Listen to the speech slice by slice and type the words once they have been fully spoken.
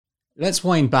Let's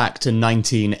wind back to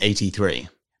 1983.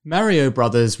 Mario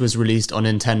Brothers was released on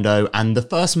Nintendo and the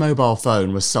first mobile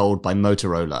phone was sold by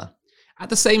Motorola.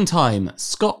 At the same time,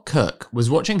 Scott Cook was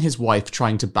watching his wife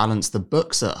trying to balance the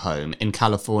books at home in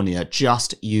California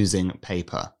just using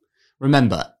paper.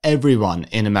 Remember, everyone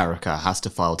in America has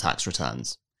to file tax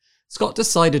returns. Scott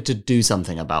decided to do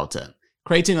something about it,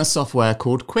 creating a software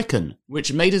called Quicken,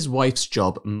 which made his wife's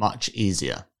job much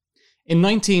easier. In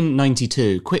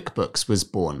 1992, QuickBooks was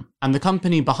born, and the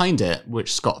company behind it,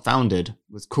 which Scott founded,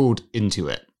 was called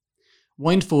Intuit.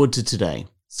 Wind forward to today.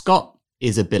 Scott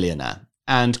is a billionaire,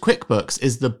 and QuickBooks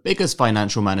is the biggest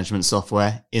financial management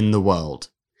software in the world.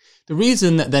 The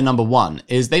reason that they're number one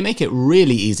is they make it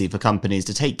really easy for companies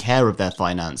to take care of their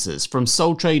finances, from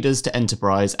sole traders to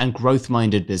enterprise and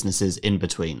growth-minded businesses in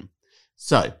between.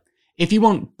 So, if you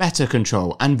want better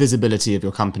control and visibility of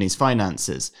your company's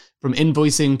finances, from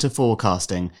invoicing to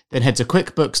forecasting, then head to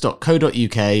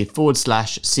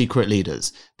quickbooks.co.uk/secret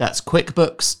leaders. That's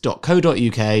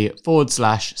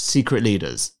quickbooks.co.uk/secret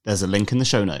leaders. There's a link in the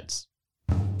show notes.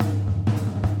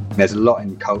 There's a lot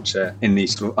in culture, in the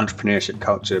sort of entrepreneurship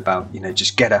culture about,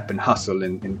 just get up and hustle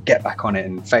and get back on it,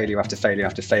 and failure after failure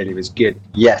after failure is good.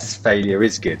 Yes, failure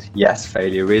is good. Yes,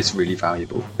 failure is really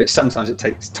valuable. But sometimes it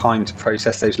takes time to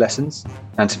process those lessons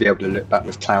and to be able to look back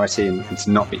with clarity and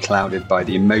to not be clouded by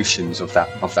the emotions of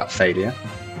that failure.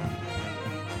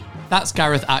 That's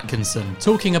Gareth Atkinson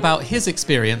talking about his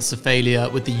experience of failure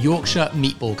with the Yorkshire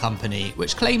Meatball Company,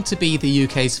 which claimed to be the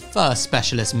UK's first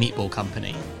specialist meatball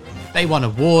company. They won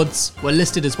awards, were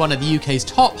listed as one of the UK's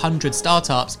top 100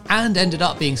 startups, and ended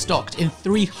up being stocked in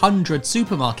 300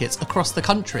 supermarkets across the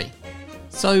country.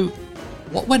 So,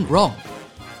 what went wrong?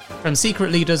 From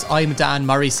Secret Leaders, I'm Dan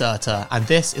Murray-Serter, and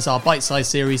this is our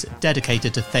bite-sized series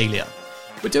dedicated to failure.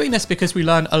 We're doing this because we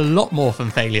learn a lot more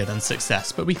from failure than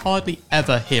success, but we hardly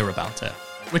ever hear about it.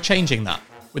 We're changing that,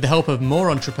 with the help of more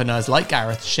entrepreneurs like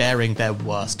Gareth sharing their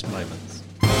worst moments.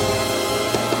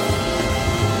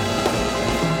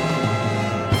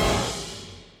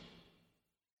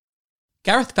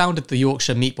 Gareth founded the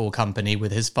Yorkshire Meatball Company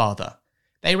with his father.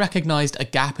 They recognised a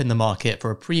gap in the market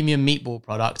for a premium meatball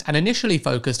product and initially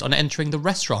focused on entering the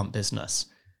restaurant business.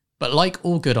 But like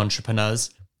all good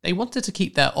entrepreneurs, they wanted to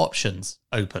keep their options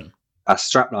open. Our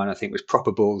strapline, I think, was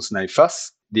proper balls, no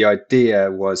fuss. The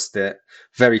idea was that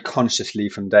very consciously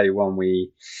from day one,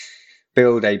 we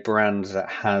build a brand that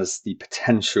has the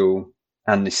potential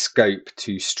and the scope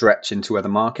to stretch into other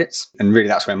markets. And really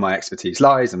that's where my expertise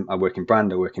lies. I work in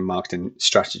brand, I work in marketing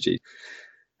strategy.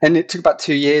 And it took about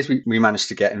 2 years. We managed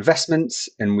to get investments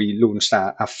and we launched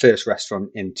our first restaurant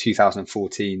in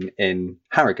 2014 in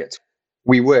Harrogate.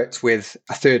 We worked with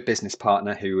a third business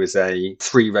partner who was a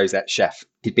 3 rosette chef.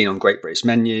 He'd been on Great British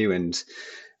Menu and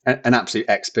an absolute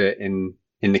expert in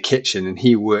the kitchen. And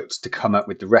he worked to come up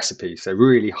with the recipe. So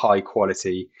really high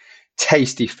quality,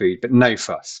 tasty food, but no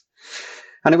fuss.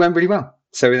 And it went really well.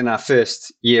 So within our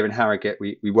first year in Harrogate,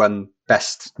 we won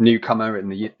Best Newcomer in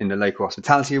the local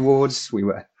hospitality awards. We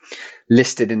were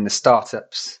listed in the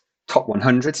startups top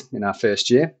 100 in our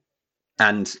first year,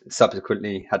 and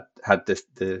subsequently had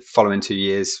the following 2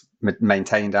 years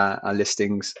maintained our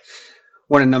listings.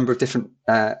 Won a number of different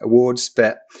awards,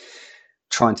 but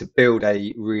trying to build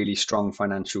a really strong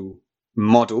financial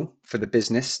model for the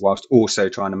business, whilst also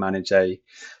trying to manage a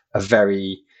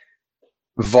very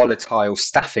volatile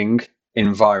staffing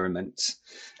environment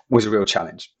was a real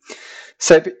challenge.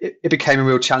 So it became a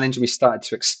real challenge, and we started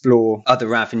to explore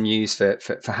other avenues for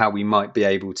how we might be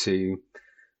able to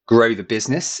grow the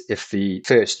business if the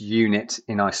first unit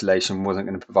in isolation wasn't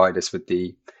going to provide us with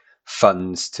the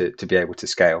funds to be able to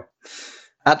scale.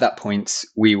 At that point,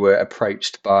 we were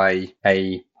approached by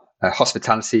a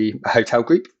hotel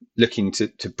group looking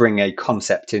to bring a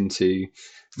concept into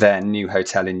their new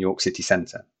hotel in York City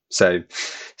Centre. So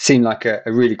seemed like a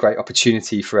really great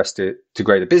opportunity for us to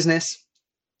grow the business.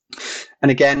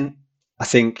 And again, I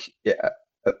think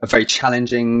a very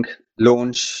challenging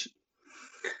launch.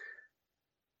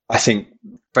 I think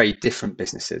very different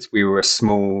businesses. We were a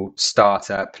small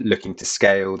startup looking to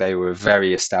scale. They were a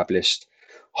very established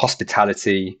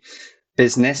hospitality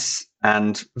business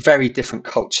and very different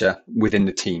culture within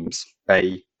the teams.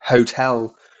 A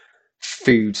hotel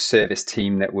food service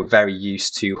team that were very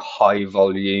used to high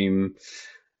volume,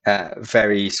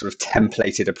 very sort of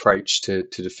templated approach to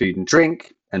the food and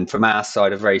drink. And from our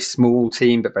side, a very small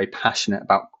team, but very passionate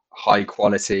about high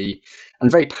quality and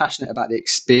very passionate about the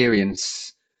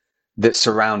experience that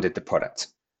surrounded the product.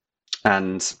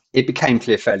 And it became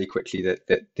clear fairly quickly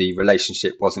that the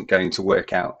relationship wasn't going to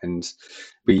work out. And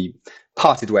we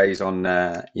parted ways on,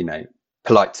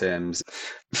 polite terms.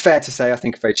 Fair to say, I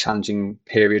think a very challenging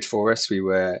period for us. We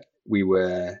were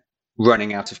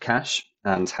running out of cash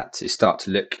and had to start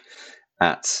to look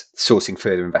at sourcing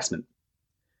further investment.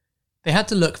 They had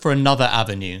to look for another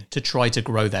avenue to try to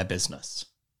grow their business.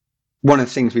 One of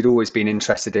the things we'd always been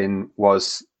interested in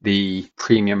was the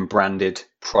premium branded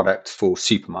product for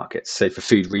supermarkets, so for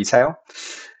food retail.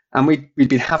 And we'd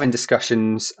been having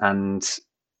discussions and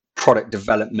product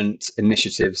development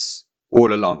initiatives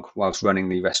all along whilst running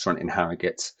the restaurant in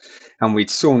Harrogate. And we'd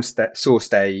sourced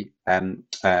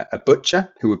a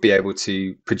butcher who would be able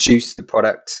to produce the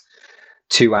product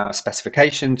to our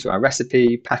specification, to our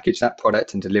recipe, package that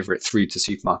product and deliver it through to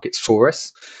supermarkets for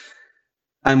us.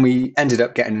 And we ended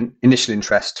up getting initial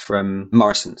interest from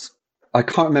Morrisons. I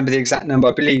can't remember the exact number.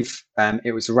 I believe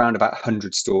it was around about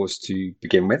 100 stores to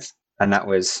begin with. And that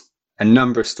was a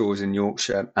number of stores in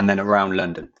Yorkshire and then around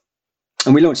London.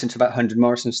 And we launched into about 100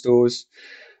 Morrison stores.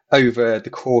 Over the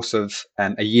course of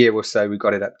a year or so, we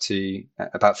got it up to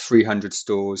about 300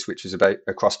 stores, which was about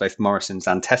across both Morrisons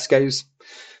and Tesco's.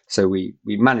 So we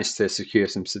managed to secure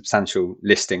some substantial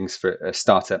listings for a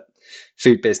startup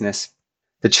food business.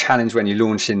 The challenge when you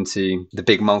launch into the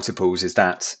big multiples is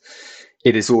that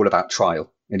it is all about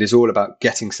trial. It is all about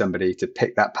getting somebody to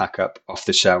pick that pack up off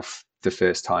the shelf the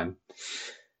first time.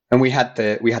 And we had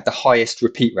the highest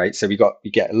repeat rate. So we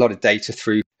get a lot of data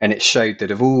through, and it showed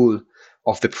that of all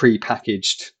of the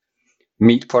pre-packaged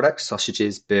meat products,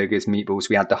 sausages, burgers, meatballs,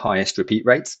 we had the highest repeat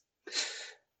rates,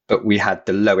 but we had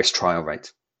the lowest trial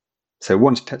rate. So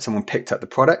once someone picked up the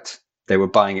product, they were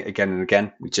buying it again and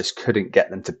again. We just couldn't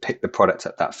get them to pick the product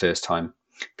up that first time.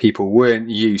 People weren't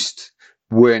used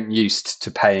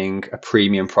to paying a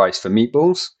premium price for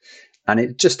meatballs, and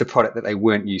it's just a product that they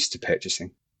weren't used to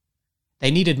purchasing. They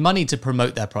needed money to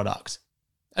promote their product.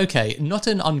 Okay, not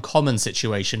an uncommon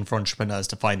situation for entrepreneurs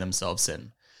to find themselves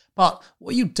in. But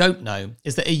what you don't know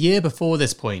is that a year before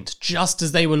this point, just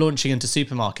as they were launching into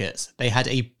supermarkets, they had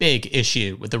a big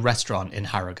issue with the restaurant in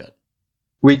Harrogate.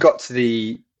 We got to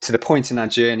the point in our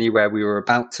journey where we were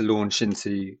about to launch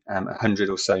into 100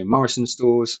 or so Morrison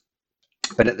stores.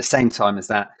 But at the same time as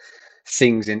that,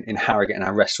 things in Harrogate and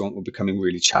our restaurant were becoming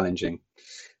really challenging.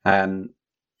 And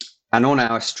on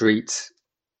our street,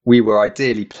 we were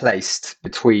ideally placed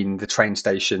between the train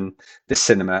station, the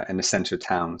cinema, and the centre of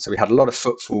town. So we had a lot of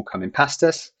footfall coming past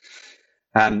us,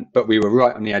 but we were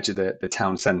right on the edge of the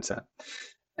town centre.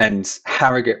 And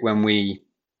Harrogate, when we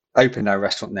opened our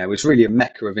restaurant there, was really a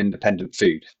mecca of independent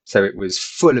food. So it was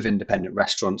full of independent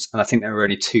restaurants. And I think there were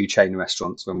only 2 chain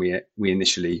restaurants when we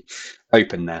initially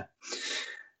opened there.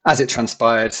 As it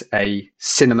transpired, a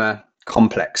cinema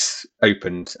complex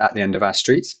opened at the end of our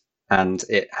street, and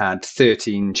it had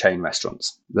 13 chain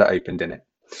restaurants that opened in it.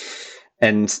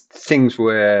 And things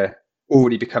were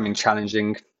already becoming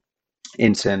challenging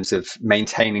in terms of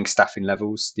maintaining staffing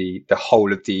levels. The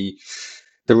whole of the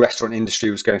restaurant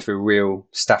industry was going through a real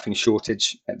staffing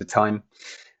shortage at the time.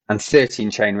 And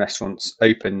 13 chain restaurants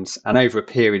opened, and over a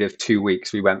period of 2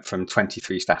 weeks, we went from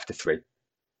 23 staff to 3.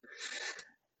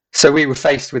 So we were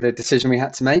faced with a decision we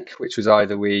had to make, which was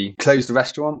either we close the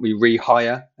restaurant, we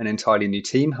rehire an entirely new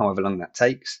team, however long that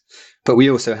takes. But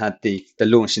we also had the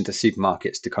launch into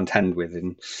supermarkets to contend with.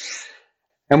 And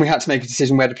we had to make a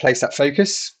decision where to place that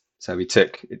focus. So we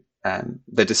took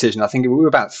the decision, I think we were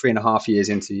about 3.5 years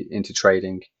into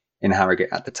trading in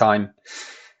Harrogate at the time,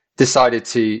 decided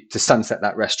to sunset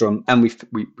that restaurant, and we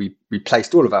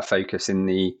placed all of our focus in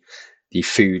the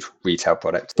food retail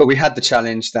product. But we had the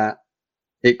challenge that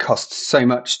it cost so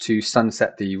much to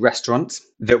sunset the restaurant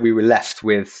that we were left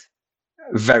with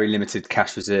very limited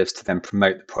cash reserves to then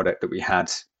promote the product that we had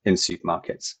in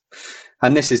supermarkets.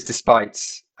 And this is despite,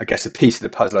 I guess, a piece of the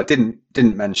puzzle I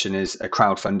didn't mention is a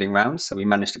crowdfunding round. So we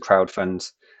managed to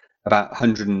crowdfund about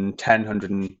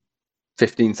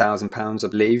 £115,000, I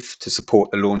believe, to support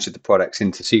the launch of the products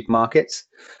into supermarkets.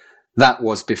 That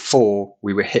was before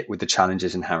we were hit with the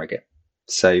challenges in Harrogate.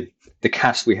 So the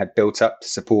cash we had built up to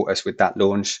support us with that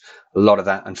launch, a lot of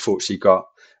that unfortunately got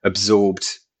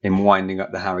absorbed in winding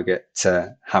up the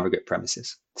Harrogate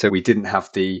premises. So we didn't have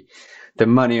the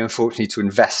money, unfortunately, to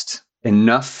invest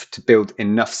enough to build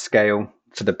enough scale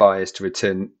for the buyers to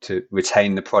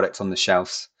retain the product on the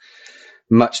shelves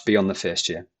much beyond the first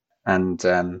year. And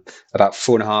about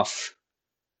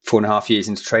 4.5 years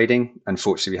into trading,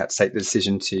 unfortunately, we had to take the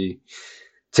decision to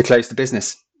close the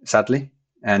business, sadly.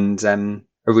 And a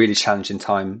really challenging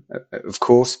time, of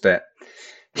course, but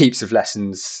heaps of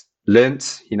lessons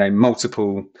learnt,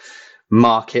 multiple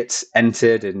markets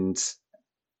entered and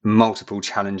multiple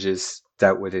challenges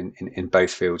dealt with in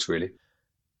both fields, really.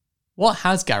 What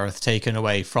has Gareth taken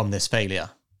away from this failure?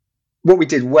 what we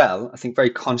did well, I think very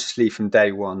consciously from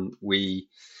day one, we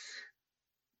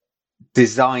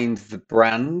designed the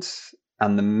brand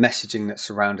and the messaging that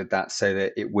surrounded that so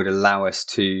that it would allow us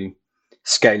to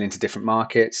scale into different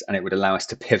markets, and it would allow us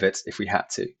to pivot if we had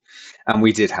to. And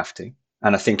we did have to.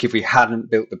 And I think if we hadn't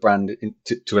built the brand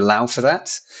to allow for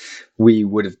that, we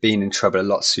would have been in trouble a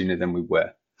lot sooner than we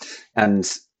were. And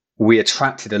we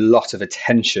attracted a lot of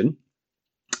attention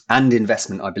and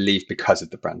investment, I believe, because of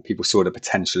the brand. People saw the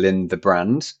potential in the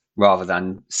brand rather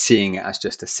than seeing it as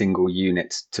just a single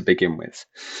unit to begin with.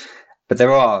 But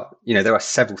there are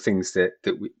several things that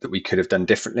we could have done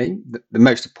differently. The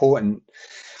most important,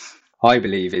 I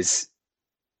believe, is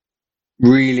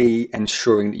really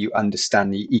ensuring that you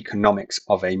understand the economics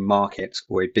of a market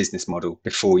or a business model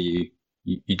before you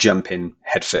jump in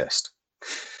head first.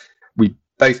 We've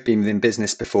both been within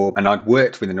business before, and I'd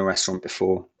worked within a restaurant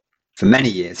before for many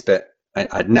years, but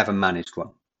I'd never managed one.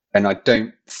 And I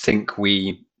don't think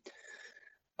we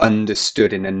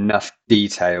understood in enough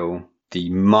detail the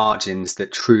margins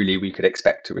that truly we could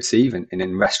expect to receive. And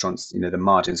in restaurants, the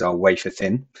margins are wafer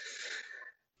thin.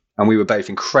 And we were both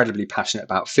incredibly passionate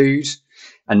about food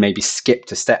and maybe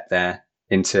skipped a step there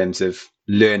in terms of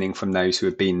learning from those who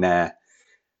have been there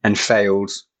and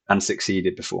failed and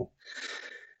succeeded before.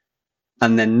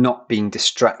 And then not being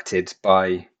distracted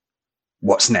by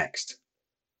what's next.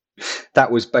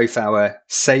 That was both our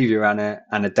savior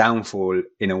and a downfall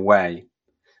in a way.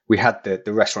 We had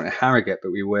the restaurant in Harrogate,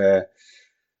 but we were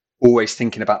always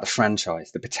thinking about the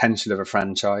franchise, the potential of a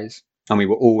franchise. And we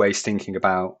were always thinking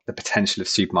about the potential of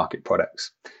supermarket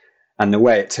products. And the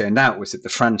way it turned out was that the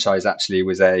franchise actually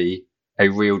was a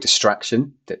real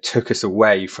distraction that took us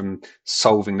away from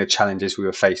solving the challenges we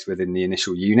were faced with in the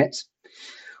initial unit.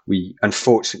 We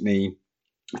unfortunately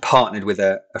partnered with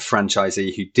a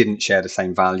franchisee who didn't share the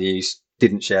same values,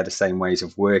 didn't share the same ways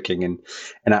of working, and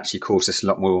actually caused us a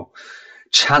lot more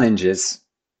challenges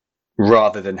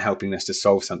rather than helping us to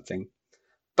solve something.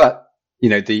 But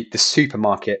the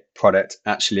supermarket product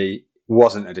actually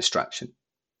wasn't a distraction.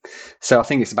 So I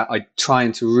think it's about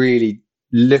trying to really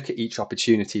look at each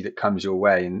opportunity that comes your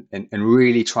way and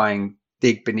really try and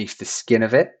dig beneath the skin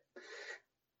of it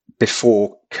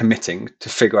before committing to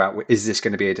figure out, is this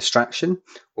going to be a distraction,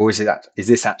 or is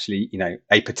this actually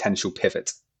a potential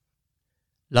pivot?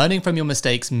 Learning from your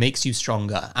mistakes makes you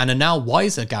stronger, and a now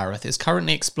wiser Gareth is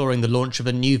currently exploring the launch of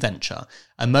a new venture,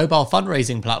 a mobile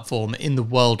fundraising platform in the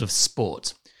world of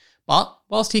sport. But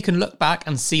whilst he can look back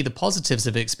and see the positives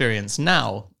of experience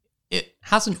now, it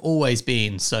hasn't always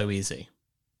been so easy.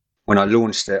 When I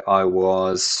launched it, I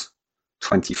was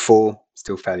 24,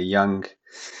 still fairly young,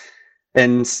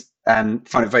 and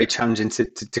found it very challenging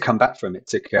to come back from. It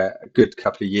took a good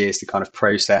couple of years to kind of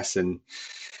process, and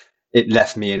it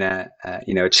left me in a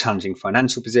challenging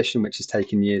financial position, which has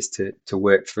taken years to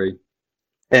work through.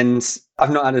 And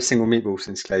I've not had a single meatball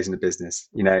since closing the business.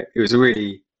 It was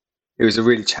a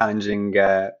really challenging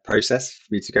process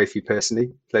for me to go through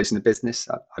personally, closing the business.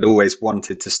 I'd always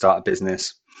wanted to start a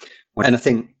business, and I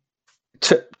think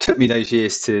it took me those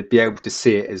years to be able to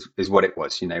see it as what it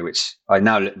was, which I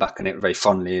now look back on it very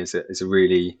fondly as a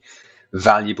really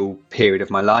valuable period of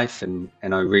my life, and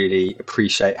I really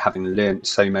appreciate having learned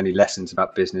so many lessons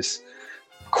about business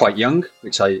quite young,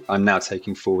 which I'm now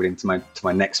taking forward into my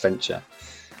next venture.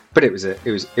 But it was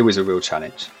a real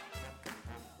challenge.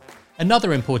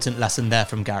 Another important lesson there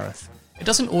from Gareth. It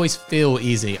doesn't always feel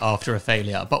easy after a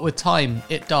failure, but with time,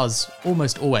 it does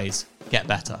almost always get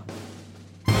better.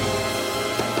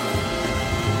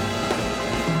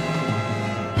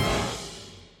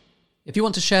 If you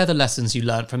want to share the lessons you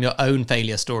learned from your own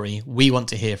failure story, we want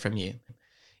to hear from you.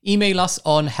 Email us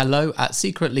on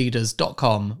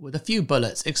hello@secretleaders.com with a few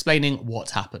bullets explaining what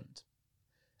happened.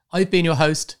 I've been your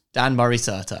host, Dan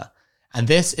Murray-Serter, and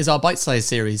this is our bite-sized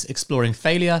series exploring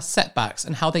failure, setbacks,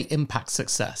 and how they impact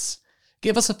success.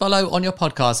 Give us a follow on your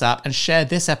podcast app and share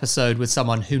this episode with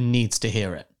someone who needs to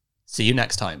hear it. See you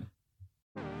next time.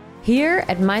 Here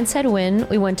at Mindset Win,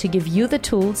 we want to give you the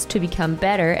tools to become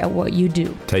better at what you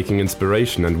do. Taking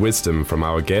inspiration and wisdom from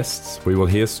our guests, we will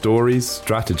hear stories,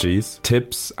 strategies,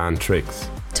 tips, and tricks.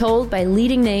 Told by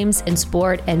leading names in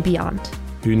sport and beyond.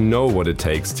 Who know what it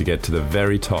takes to get to the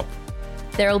very top.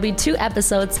 There will be 2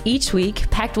 episodes each week,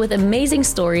 packed with amazing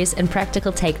stories and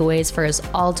practical takeaways for us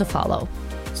all to follow.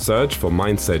 Search for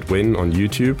Mindset Win on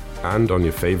YouTube and on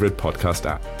your favorite podcast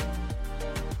app.